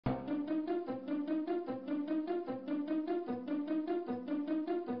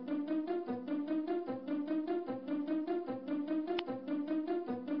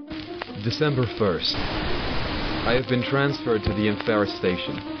December 1st. I have been transferred to the Inferris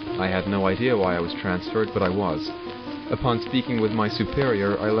station. I had no idea why I was transferred, but I was. Upon speaking with my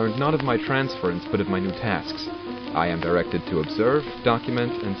superior, I learned not of my transference, but of my new tasks. I am directed to observe,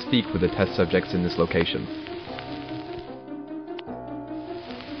 document, and speak with the test subjects in this location.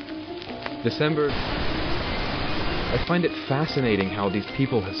 December... I find it fascinating how these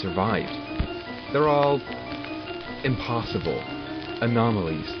people have survived. They're all... impossible.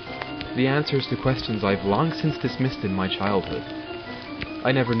 Anomalies. The answers to questions I've long since dismissed in my childhood.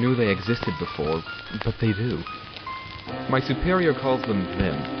 I never knew they existed before, but they do. My superior calls them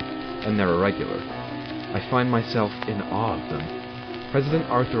them, and they're irregular. I find myself in awe of them. President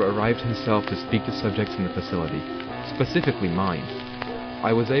Arthur arrived himself to speak to subjects in the facility, specifically mine.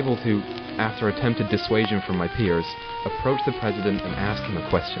 I was able to, after attempted dissuasion from my peers, approach the president and ask him a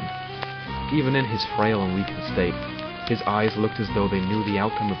question. Even in his frail and weakened state, his eyes looked as though they knew the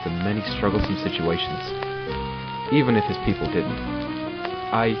outcome of the many strugglesome situations, even if his people didn't.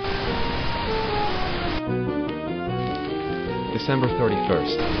 December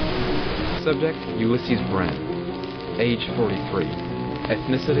 31st. Subject, Ulysses Brand. Age 43.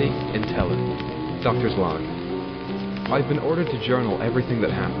 Ethnicity, Intelland. Doctor's log. I've been ordered to journal everything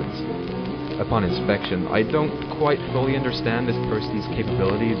that happens. Upon inspection, I don't quite fully understand this person's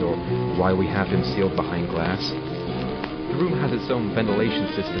capabilities or why we have him sealed behind glass. The room has its own ventilation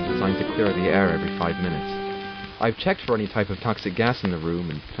system designed to clear the air every 5 minutes. I've checked for any type of toxic gas in the room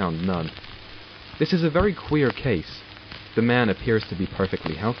and found none. This is a very queer case. The man appears to be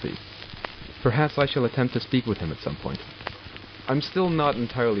perfectly healthy. Perhaps I shall attempt to speak with him at some point. I'm still not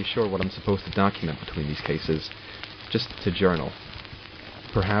entirely sure what I'm supposed to document between these cases, just to journal.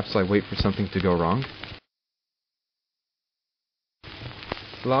 Perhaps I wait for something to go wrong?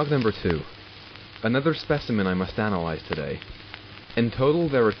 Log number 2. Another specimen I must analyze today. In total,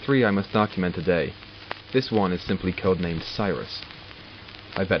 there are 3 I must document today. This one is simply codenamed Cyrus.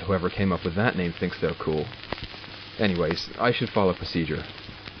 I bet whoever came up with that name thinks they're cool. Anyways, I should follow procedure.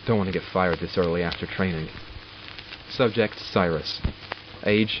 Don't want to get fired this early after training. Subject, Cyrus.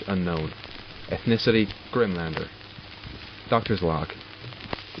 Age, unknown. Ethnicity, Grimlander. Doctor's log.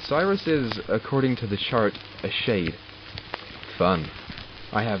 Cyrus is, according to the chart, a shade. Fun.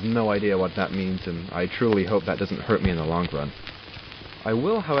 I have no idea what that means, and I truly hope that doesn't hurt me in the long run. I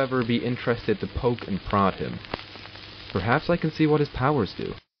will, however, be interested to poke and prod him. Perhaps I can see what his powers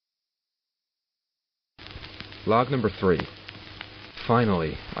do. Log number 3.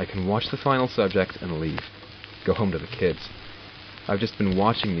 Finally, I can watch the final subject and leave. Go home to the kids. I've just been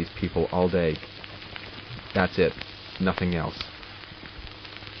watching these people all day. That's it. Nothing else.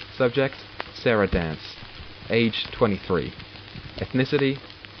 Subject, Sarah Dance. Age, 23. Ethnicity,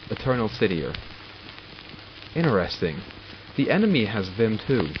 Eternal Cityr. Interesting. The enemy has Vim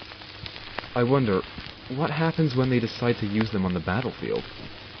too. I wonder, what happens when they decide to use them on the battlefield?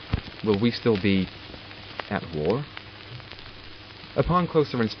 Will we still be at war? Upon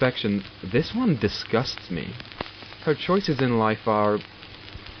closer inspection, this one disgusts me. Her choices in life are,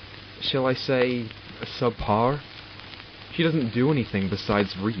 shall I say, subpar? She doesn't do anything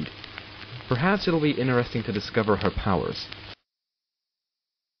besides read. Perhaps it'll be interesting to discover her powers.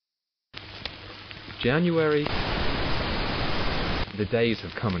 January. The days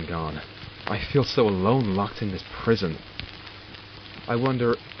have come and gone. I feel so alone locked in this prison. I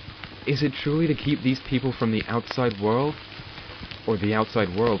wonder, is it truly to keep these people from the outside world? Or the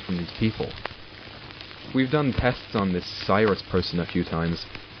outside world from these people? We've done tests on this Cyrus person a few times.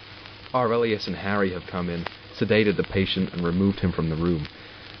 Aurelius and Harry have come in, sedated the patient, and removed him from the room.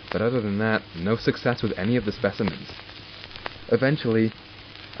 But other than that, no success with any of the specimens. Eventually,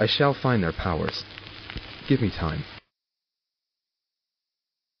 I shall find their powers. Give me time.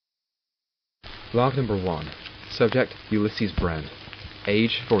 Log number 1. Subject, Ulysses Brand.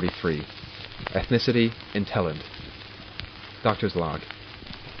 Age, 43. Ethnicity, Intelland. Doctor's log.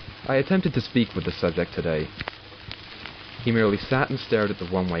 I attempted to speak with the subject today. He merely sat and stared at the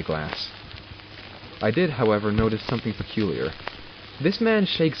one-way glass. I did, however, notice something peculiar. This man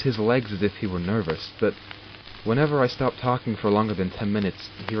shakes his legs as if he were nervous, but whenever I stop talking for longer than 10 minutes,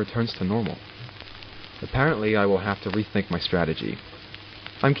 he returns to normal. Apparently, I will have to rethink my strategy.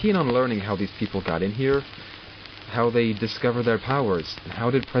 I'm keen on learning how these people got in here, how they discover their powers, and how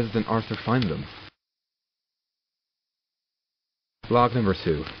did President Arthur find them. Log number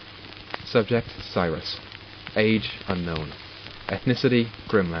 2. Subject, Cyrus. Age, unknown. Ethnicity,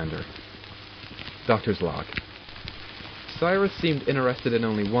 Grimlander. Doctor's log. Cyrus seemed interested in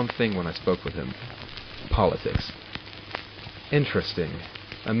only one thing when I spoke with him. Politics. Interesting.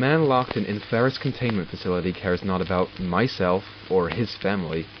 A man locked in Inferris containment facility cares not about myself or his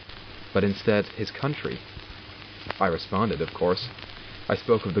family, but instead his country. I responded, of course. I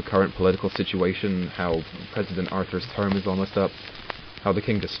spoke of the current political situation, how President Arthur's term is almost up, how the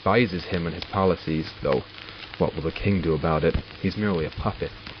king despises him and his policies, though what will the king do about it? He's merely a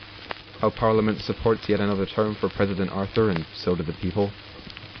puppet. How Parliament supports yet another term for President Arthur, and so do the people.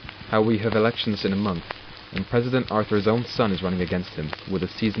 How we have elections in a month, and President Arthur's own son is running against him, with a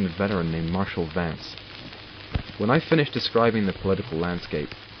seasoned veteran named Marshal Vance. When I finished describing the political landscape,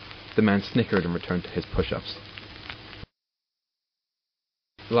 the man snickered and returned to his push-ups.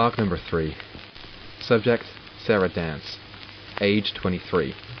 Log number 3. Subject, Sarah Dance. Age,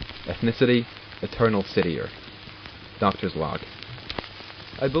 23. Ethnicity, Eternal Cityr. Doctor's log.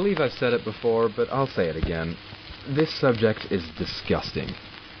 I believe I've said it before, but I'll say it again. This subject is disgusting.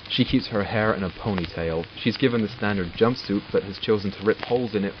 She keeps her hair in a ponytail. She's given the standard jumpsuit, but has chosen to rip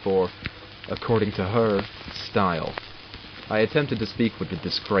holes in it for, according to her, style. I attempted to speak with the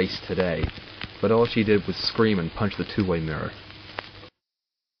disgrace today, but all she did was scream and punch the two-way mirror.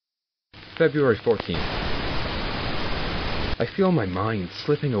 February 14th. I feel my mind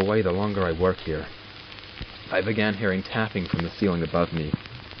slipping away the longer I work here. I began hearing tapping from the ceiling above me.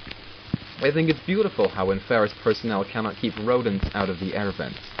 I think it's beautiful how Inferris personnel cannot keep rodents out of the air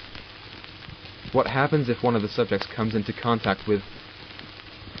vents. What happens if one of the subjects comes into contact with...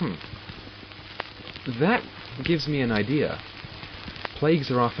 That gives me an idea.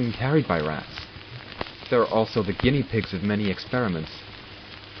 Plagues are often carried by rats. There are also the guinea pigs of many experiments.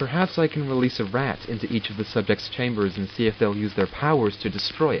 Perhaps I can release a rat into each of the subjects' chambers and see if they'll use their powers to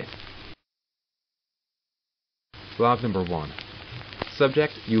destroy it. Log number 1.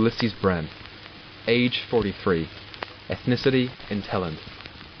 Subject, Ulysses Bren. Age, 43. Ethnicity, Intelland.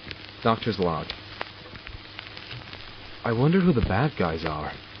 Doctor's log. I wonder who the bad guys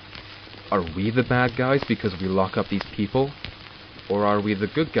are. Are we the bad guys because we lock up these people? Or are we the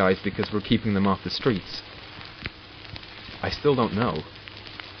good guys because we're keeping them off the streets? I still don't know.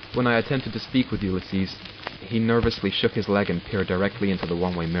 When I attempted to speak with Ulysses, he nervously shook his leg and peered directly into the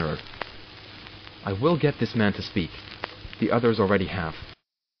one-way mirror. I will get this man to speak. The others already have.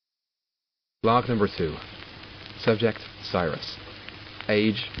 Log number 2. Subject, Cyrus.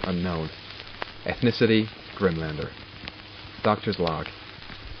 Age, unknown. Ethnicity, Grimlander. Doctor's log.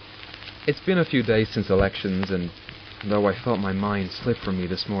 It's been a few days since elections, and though I felt my mind slip from me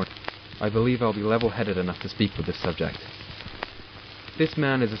this morning, I believe I'll be level-headed enough to speak with this subject. This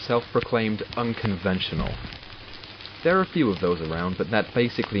man is a self-proclaimed unconventional. There are few of those around, but that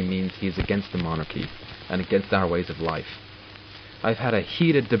basically means he is against the monarchy, and against our ways of life. I've had a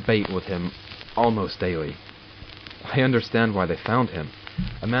heated debate with him almost daily. I understand why they found him.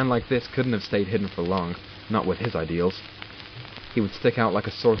 A man like this couldn't have stayed hidden for long, not with his ideals. He would stick out like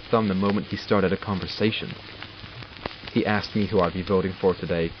a sore thumb the moment he started a conversation. He asked me who I'd be voting for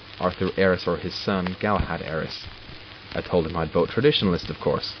today, Arthur Eris or his son, Galahad Eris. I told him I'd vote traditionalist, of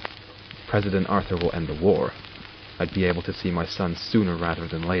course. President Arthur will end the war. I'd be able to see my son sooner rather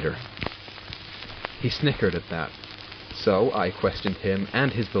than later. He snickered at that. So I questioned him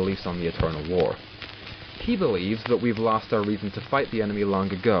and his beliefs on the eternal war. He believes that we've lost our reason to fight the enemy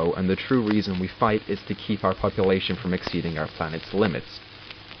long ago, and the true reason we fight is to keep our population from exceeding our planet's limits.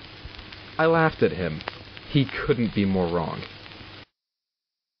 I laughed at him. He couldn't be more wrong.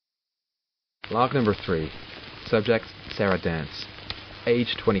 Log number 3. Subject, Sarah Dance.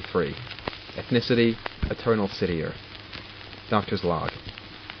 Age, 23. Ethnicity, Eternal Cityr. Doctor's log.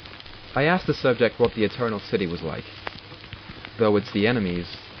 I asked the subject what the Eternal City was like. Though it's the enemies,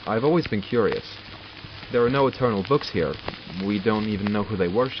 I've always been curious. There are no eternal books here. We don't even know who they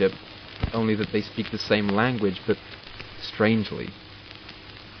worship, only that they speak the same language, but strangely.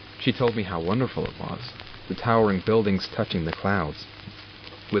 She told me how wonderful it was, the towering buildings touching the clouds,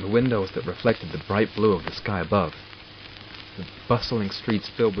 with windows that reflected the bright blue of the sky above, the bustling streets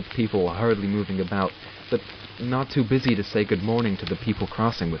filled with people hurriedly moving about, but not too busy to say good morning to the people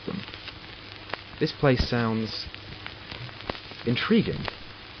crossing with them. This place sounds intriguing.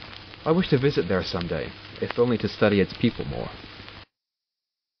 I wish to visit there someday, if only to study its people more.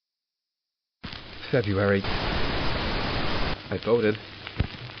 February. I voted.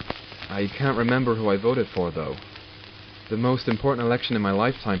 I can't remember who I voted for, though. The most important election in my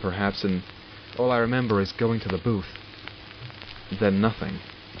lifetime, perhaps, and all I remember is going to the booth. Then nothing.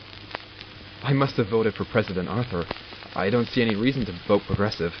 I must have voted for President Arthur. I don't see any reason to vote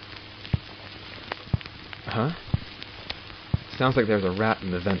progressive. Huh? Sounds like there's a rat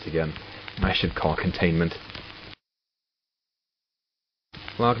in the vent again. I should call containment.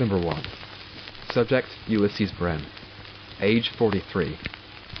 Log number 1. Subject, Ulysses Bren. Age, 43.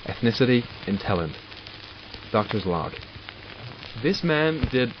 Ethnicity, Intelland. Doctor's log. This man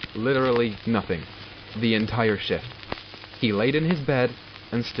did literally nothing the entire shift. He laid in his bed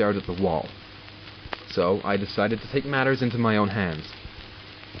and stared at the wall. So I decided to take matters into my own hands.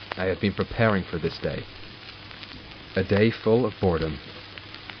 I had been preparing for this day. A day full of boredom.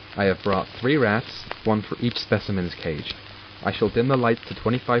 I have brought 3 rats, 1 for each specimen's cage. I shall dim the lights to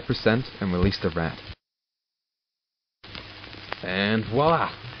 25% and release the rat. And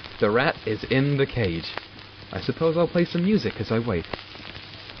voila! The rat is in the cage. I suppose I'll play some music as I wait.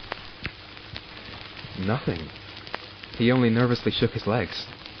 Nothing. He only nervously shook his legs.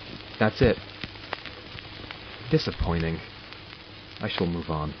 That's it. Disappointing. I shall move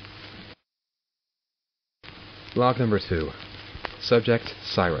on. Log number 2. Subject,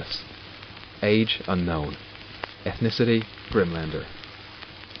 Cyrus. Age, unknown. Ethnicity, Grimlander.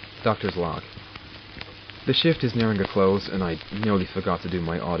 Doctor's log. The shift is nearing a close, and I nearly forgot to do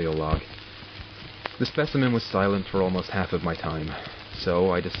my audio log. The specimen was silent for almost half of my time,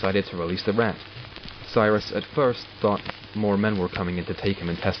 so I decided to release the rat. Cyrus at first thought more men were coming in to take him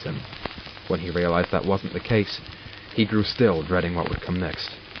and test him. When he realized that wasn't the case, he grew still, dreading what would come next.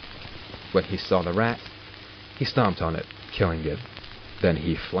 When he saw the rat, he stomped on it, killing it. Then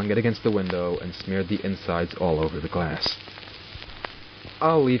he flung it against the window and smeared the insides all over the glass.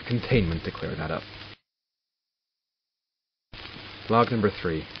 I'll leave containment to clear that up. Log number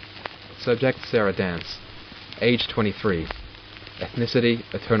 3. Subject, Sarah Dance. Age 23. Ethnicity,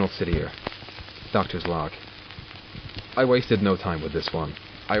 Eternal Cityr. Doctor's log. I wasted no time with this one.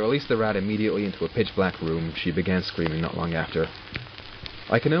 I released the rat immediately into a pitch-black room. She began screaming not long after.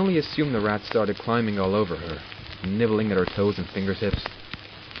 I can only assume the rat started climbing all over her, nibbling at her toes and fingertips.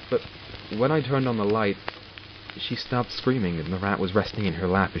 But when I turned on the light, she stopped screaming and the rat was resting in her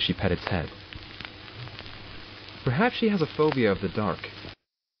lap as she pet its head. Perhaps she has a phobia of the dark.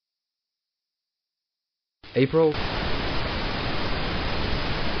 April.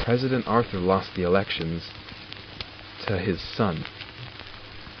 President Arthur lost the elections to his son.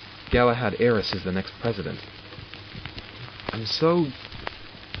 Galahad Eris is the next president. I'm so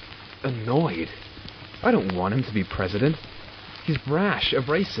annoyed. I don't want him to be president. He's brash,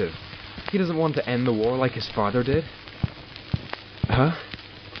 abrasive. He doesn't want to end the war like his father did. Huh?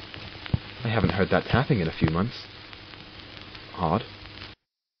 I haven't heard that tapping in a few months. Odd.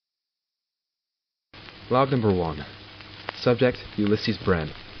 Log number 1. Subject, Ulysses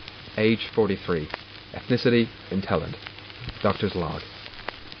Bren. Age 43. Ethnicity, Intelland. Doctor's log.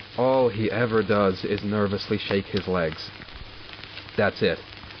 All he ever does is nervously shake his legs. That's it.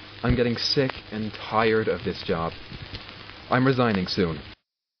 I'm getting sick and tired of this job. I'm resigning soon.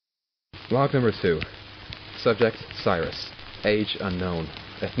 Log number 2. Subject, Cyrus. Age unknown.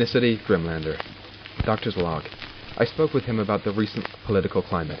 Ethnicity, Grimlander. Doctor's log. I spoke with him about the recent political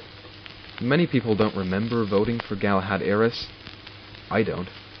climate. Many people don't remember voting for Galahad Eris. I don't.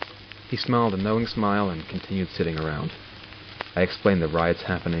 He smiled a knowing smile and continued sitting around. I explained the riots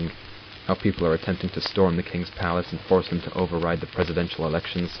happening, how people are attempting to storm the king's palace and force him to override the presidential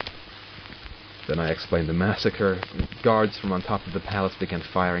elections. Then I explained the massacre. Guards from on top of the palace began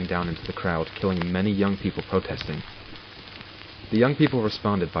firing down into the crowd, killing many young people protesting. The young people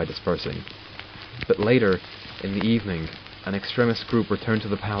responded by dispersing. But later, in the evening, an extremist group returned to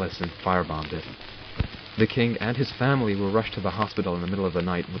the palace and firebombed it. The king and his family were rushed to the hospital in the middle of the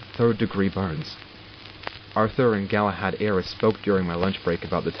night with third-degree burns. Arthur and Galahad Eris spoke during my lunch break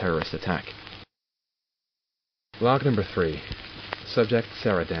about the terrorist attack. Log number 3. Subject,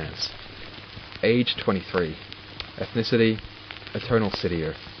 Sarah Dance. Age 23. Ethnicity, Eternal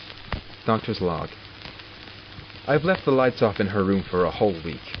Cityr. Doctor's log. I've left the lights off in her room for a whole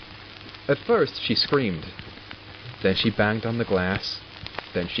week. At first, she screamed. Then she banged on the glass.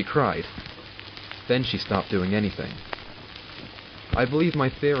 Then she cried. Then she stopped doing anything. I believe my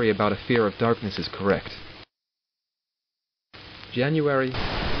theory about a fear of darkness is correct. January.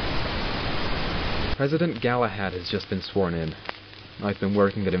 President Galahad has just been sworn in. I've been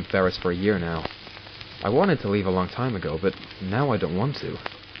working at Inferris for a year now. I wanted to leave a long time ago, but now I don't want to.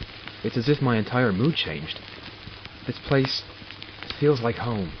 It's as if my entire mood changed. This place feels like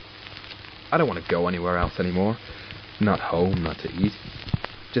home. I don't want to go anywhere else anymore. Not home, not to eat.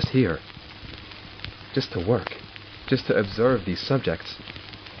 Just here. Just to work. Just to observe these subjects.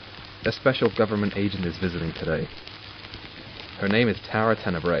 A special government agent is visiting today. Her name is Tara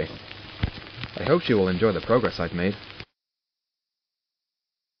Tenebrae. I hope she will enjoy the progress I've made.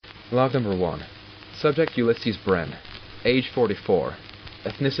 Log number 1. Subject, Ulysses Bren. Age 44.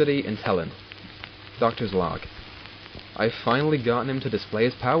 Ethnicity, Intelland. Doctor's log. I've finally gotten him to display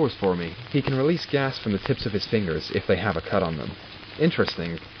his powers for me. He can release gas from the tips of his fingers if they have a cut on them.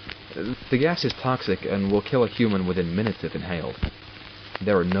 Interesting. The gas is toxic and will kill a human within minutes if inhaled.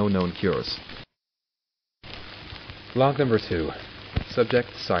 There are no known cures. Log number 2. Subject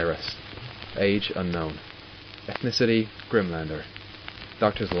Cyrus. Age unknown. Ethnicity Grimlander.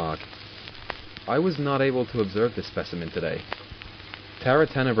 Doctor's log. I was not able to observe this specimen today. Tara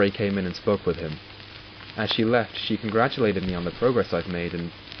Tenebrae came in and spoke with him. As she left, she congratulated me on the progress I've made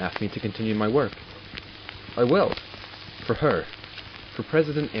and asked me to continue my work. I will. For her. For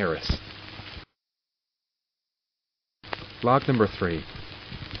President Eris. Log number 3.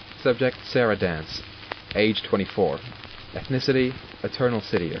 Subject Sarah Dance. Age 24. Ethnicity Eternal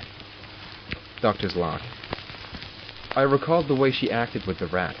Cityr. Doctor's log. I recalled the way she acted with the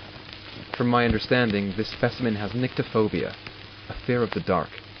rat. From my understanding, this specimen has nyctophobia, a fear of the dark.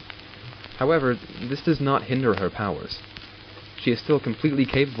 However, this does not hinder her powers. She is still completely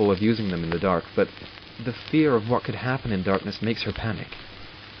capable of using them in the dark, but the fear of what could happen in darkness makes her panic.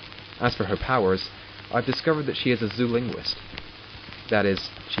 As for her powers, I've discovered that she is a zoolinguist. That is,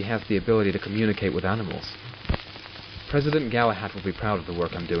 she has the ability to communicate with animals. President Galahad will be proud of the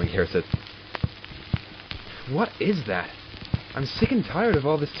work I'm doing here, so... What is that? I'm sick and tired of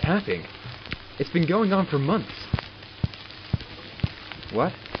all this tapping. It's been going on for months.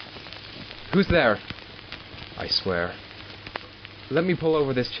 What? Who's there? I swear. Let me pull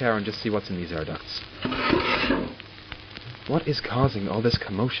over this chair and just see what's in these air ducts. What is causing all this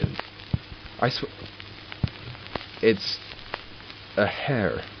commotion? It's... a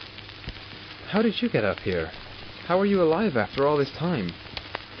hare. How did you get up here? How are you alive after all this time?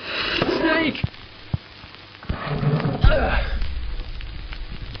 Snake!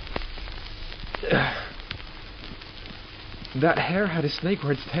 That hare had a snake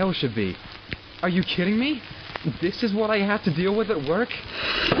where its tail should be. Are you kidding me? This is what I have to deal with at work?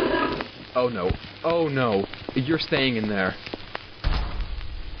 Oh no. Oh no. You're staying in there.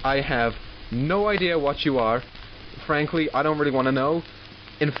 I have no idea what you are. Frankly, I don't really want to know.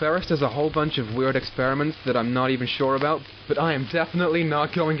 Inferris does a whole bunch of weird experiments that I'm not even sure about, but I am definitely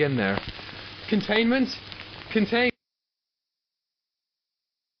not going in there. Containment? Contain...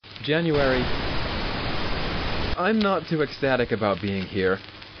 January. I'm not too ecstatic about being here,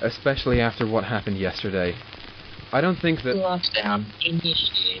 especially after what happened yesterday. I don't think that... Lockdown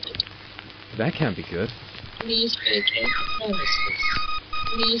initiated. That can't be good. Please vacate premises.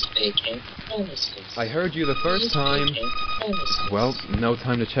 Please vacate premises. I heard you the first time. Well, no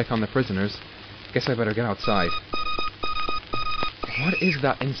time to check on the prisoners. Guess I better get outside. What is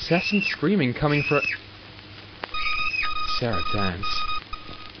that incessant screaming coming from... Sarah Dance.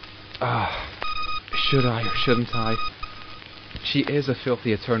 Should I or shouldn't I? She is a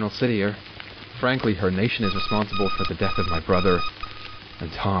filthy Eternal Cityr. Frankly, her nation is responsible for the death of my brother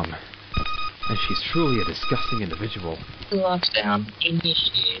and Tom. And she's truly a disgusting individual. Lockdown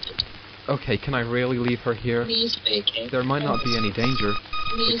initiated. Okay, can I really leave her here? Please vacate. There might not be any danger.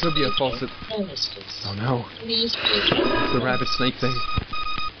 Please It could be a false... premises. Oh no. Please vacate. It's the rabbit snake thing.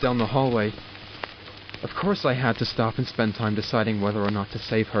 Down the hallway. Of course I had to stop and spend time deciding whether or not to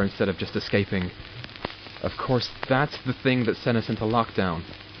save her instead of just escaping. Of course, that's the thing that sent us into lockdown.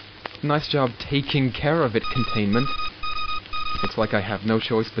 Nice job taking care of it, containment. Looks like I have no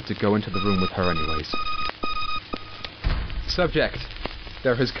choice but to go into the room with her anyways. Subject.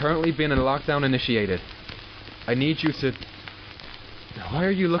 There has currently been a lockdown initiated. I need you to... Why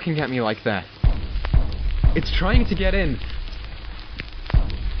are you looking at me like that? It's trying to get in.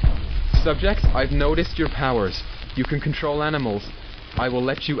 Subject, I've noticed your powers. You can control animals. I will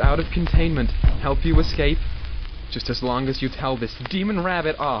let you out of containment, help you escape, just as long as you tell this demon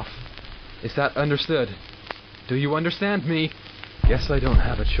rabbit off. Is that understood? Do you understand me? Guess I don't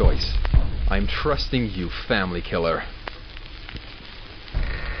have a choice. I'm trusting you, family killer.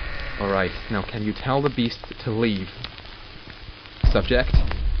 Alright, now can you tell the beast to leave? Subject?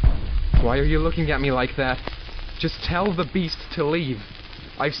 Why are you looking at me like that? Just tell the beast to leave.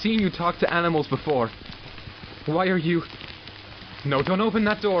 I've seen you talk to animals before. Why are you... No, don't open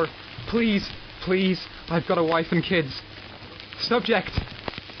that door. Please, please. I've got a wife and kids. Subject!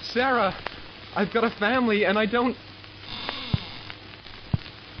 Sarah! I've got a family and I don't...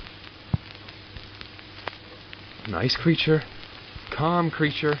 Nice creature. Calm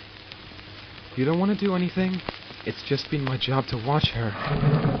creature. You don't want to do anything? It's just been my job to watch her.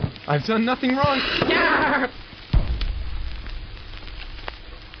 I've done nothing wrong. Yeah!